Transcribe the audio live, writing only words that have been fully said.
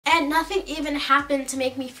And nothing even happened to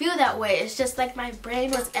make me feel that way. It's just like my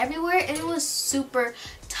brain was everywhere and it was super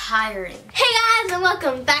tiring. Hey guys, and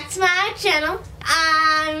welcome back to my channel.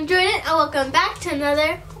 I'm Jordyn and welcome back to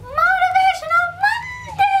another Motivational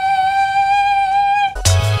Monday.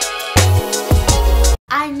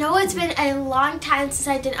 I know it's been a long time since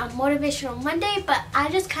I did a Motivational Monday, but I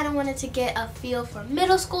just kind of wanted to get a feel for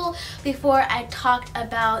middle school before I talked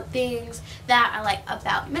about things that are like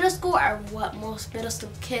about middle school or what most middle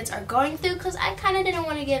school kids are going through, because I kind of didn't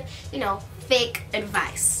want to give, fake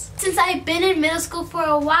advice. Since I've been in middle school for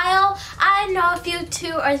a while, I know a few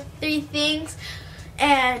 2 or 3 things,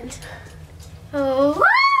 and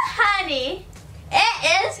honey,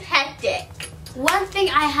 it is hectic. One thing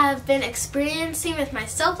I have been experiencing with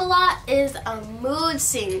myself a lot is mood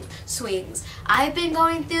swings. I've been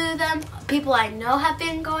going through them. People I know have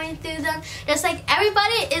been going through them. Just like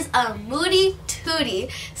everybody is a moody tootie.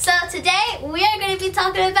 So today we are going to be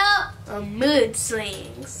talking about mood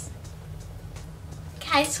swings.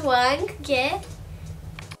 Okay, swung, yeah.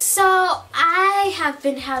 So I have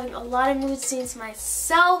been having a lot of mood swings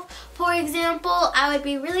myself. For example, I would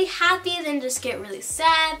be really happy, then just get really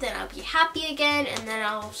sad, then I'll be happy again, and then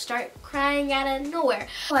I'll start crying out of nowhere.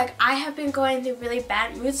 Like, I have been going through really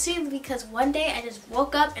bad mood swings because one day I just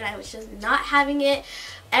woke up and I was just not having it.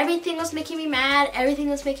 Everything was making me mad, everything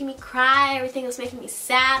was making me cry, everything was making me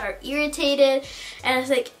sad or irritated, and it's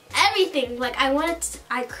like everything. Like,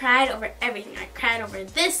 I cried over everything. I cried over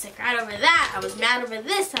this, I cried over that, I was mad over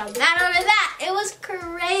this, I was mad over that. It was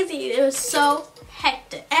crazy. It was so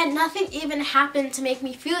hectic. And nothing even happened to make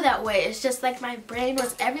me feel that way. It's just like my brain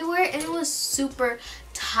was everywhere and it was super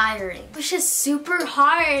tiring. It was just super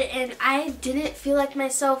hard, and I didn't feel like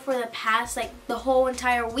myself for the past, the whole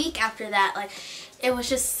entire week after that. Like, it was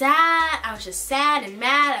just sad. I was just sad and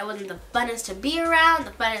mad. I wasn't the funnest to be around,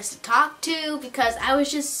 the funnest to talk to, because I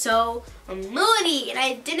was just so moody and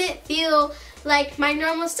I didn't feel like my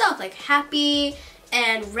normal self, like happy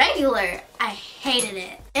and regular. I hated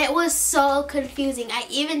it. It was so confusing. I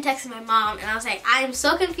even texted my mom and I was like, I am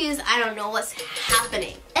so confused. I don't know what's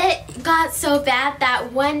happening. It got so bad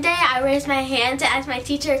that one day I raised my hand to ask my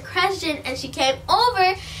teacher a question, and she came over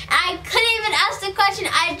and I couldn't even ask the question.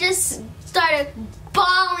 I just started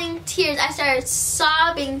bawling tears. I started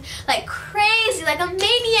sobbing like crazy, like a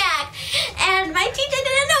maniac, and my teacher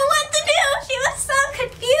didn't know what to do. She was so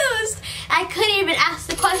confused. I couldn't even ask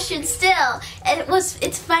the question still.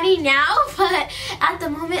 It's funny now, but at the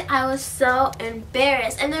moment I was so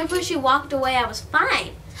embarrassed. And then when she walked away, I was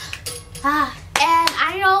fine. And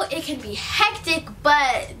I know it can be hectic,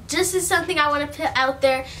 but this is something I want to put out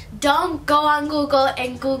there. Don't go on Google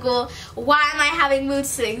and Google, why am I having mood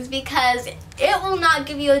swings? Because it will not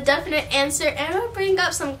give you a definite answer, and it will bring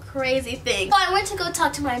up some crazy things. So I went to go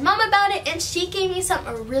talk to my mom about it, and she gave me some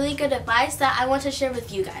really good advice that I want to share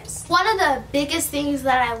with you guys. One of the biggest things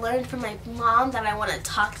that I learned from my mom that I want to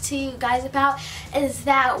talk to you guys about is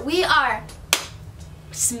that we are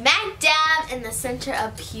smack dab in the center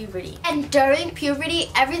of puberty. And during puberty,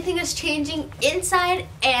 everything is changing inside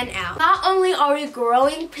and out. Not only are we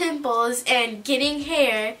growing pimples and getting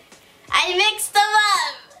hair, I mixed them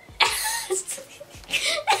up.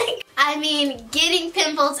 I mean, getting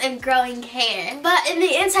pimples and growing hair. But in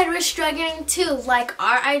the inside, we're struggling too, like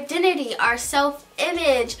our identity, our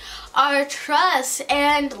self-image, our trust,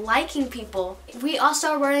 and liking people. We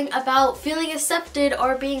also are worrying about feeling accepted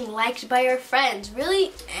or being liked by your friends.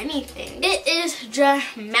 Really, anything. It is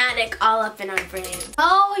dramatic all up in our brain.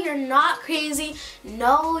 No, you're not crazy.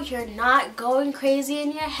 No, you're not going crazy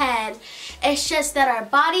in your head. It's just that our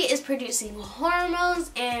body is producing hormones,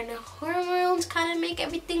 and hormones kind of make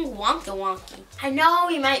everything wonky. I know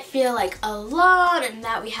we might feel like alone and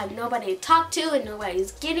that we have nobody to talk to and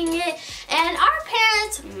nobody's getting it, and our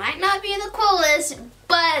parents might not be the coolest,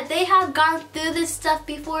 but they have gone through this stuff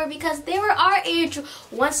before because they were our age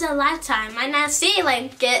once in a lifetime. Might not seem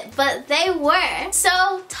like it, but they were.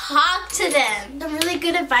 So talk to them. The really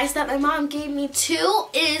good advice that my mom gave me too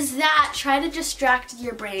is that try to distract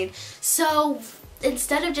your brain. So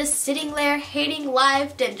instead of just sitting there hating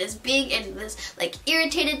life and just being in this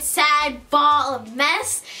irritated, sad ball of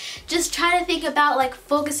mess, just try to think about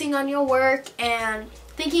focusing on your work and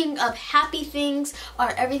thinking of happy things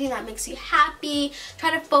or everything that makes you happy.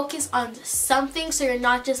 Try to focus on something so you're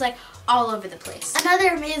not just all over the place. Another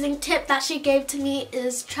amazing tip that she gave to me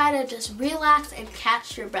is try to just relax and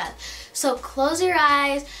catch your breath. So close your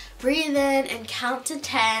eyes, breathe in, and count to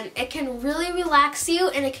 10. It can really relax you,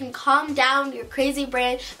 and it can calm down your crazy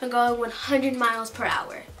brain from going 100 miles per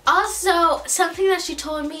hour. Also, something that she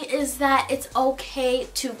told me is that it's okay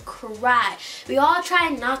to cry. We all try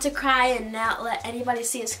not to cry and not let anybody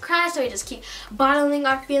see us cry, so we just keep bottling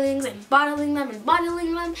our feelings and bottling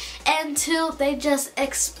them until they just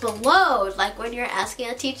explode, like when you're asking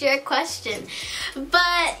a teacher a question.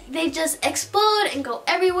 But they just explode and go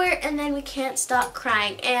everywhere, and then we can't stop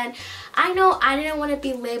crying. And I know I didn't want to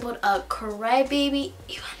be labeled a crybaby,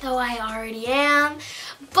 even though I already am.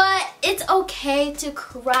 But it's okay to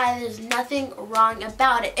cry. There's nothing wrong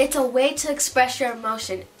about it. It's a way to express your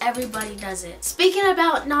emotion. Everybody does it. Speaking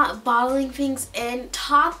about not bottling things in,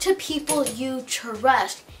 talk to people you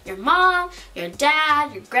trust. Your mom, your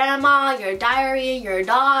dad, your grandma, your diary, your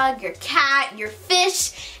dog, your cat, your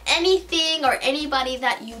fish, anything or anybody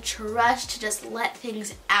that you trust to just let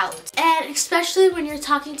things out. And especially when you're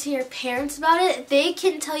talking to your parents about it, they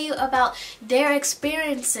can tell you about their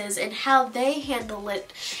experiences and how they handle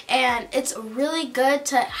it. And it's really good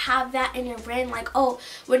to have that in your brain, like, oh,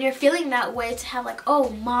 when you're feeling that way, to have like, oh,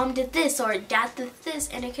 mom did this or dad did this,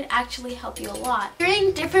 and it could actually help you a lot.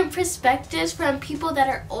 Hearing different perspectives from people that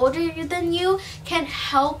are older than you can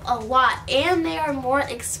help a lot, and they are more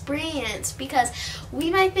experienced, because we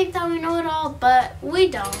might think that we know it all, but we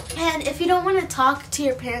don't. And if you don't want to talk to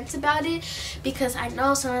your parents about it, because I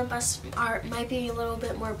know some of us might be a little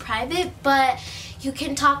bit more private, but you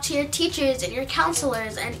can talk to your teachers and your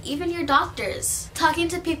counselors and even your doctors. Talking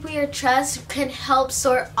to people you trust can help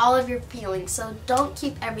sort all of your feelings, so don't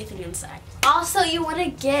keep everything inside. Also, you want to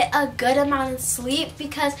get a good amount of sleep,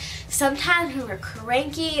 because sometimes when we're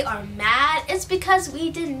cranky or mad, it's because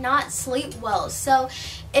we did not sleep well. So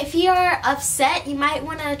if you're upset, you might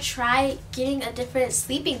want to try getting a different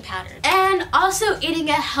sleeping pattern. And also, eating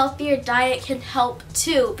a healthier diet can help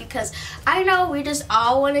too, because I know we just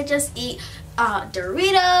all want to just eat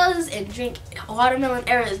Doritos and drink watermelon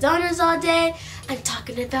Arizonas all day. I'm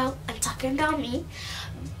talking about me.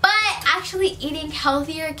 But actually eating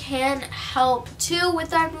healthier can help too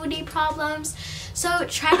with our moody problems. So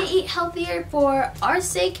try to eat healthier for our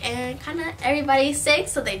sake and kind of everybody's sake,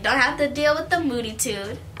 so they don't have to deal with the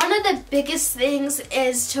mooditude. One of the biggest things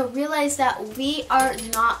is to realize that we are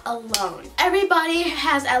not alone. Everybody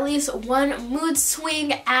has at least one mood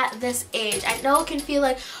swing at this age. I know it can feel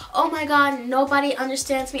like, oh my god, nobody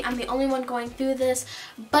understands me, I'm the only one going through this,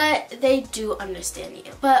 but they do understand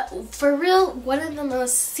you. But for real, one of the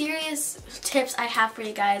most serious tips I have for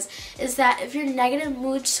you guys is that if your negative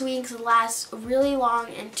mood swings last really long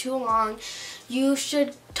and too long, you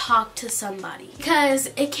should talk to somebody, because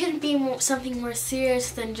it can be something more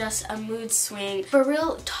serious than just a mood swing. For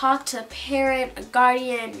real, talk to a parent, a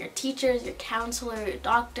guardian, your teachers, your counselor, your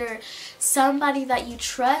doctor, somebody that you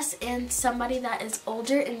trust, and somebody that is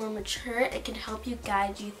older and more mature. It can help you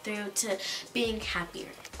guide you through to being happier.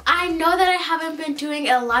 I know that I haven't been doing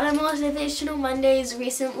a lot of Motivational Mondays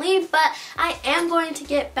recently, but I am going to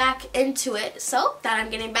get back into it. So that I'm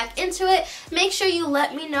getting back into it, make sure you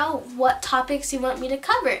let me know what topics you want me to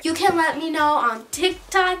cover. You can let me know on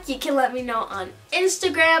TikTok, you can let me know on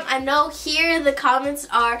Instagram. I know here the comments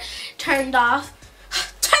are turned off.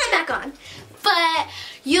 Turn it back on. But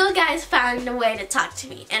you guys found a way to talk to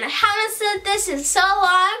me. And I haven't said this in so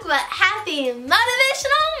long, but happy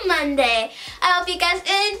Motivational Monday. I hope you guys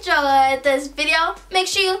enjoyed this video. Make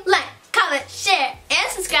sure you like, comment, share,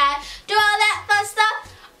 and subscribe. Do all that fun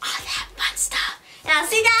stuff. And I'll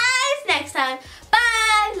see you guys next time.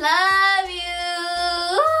 Bye. Love.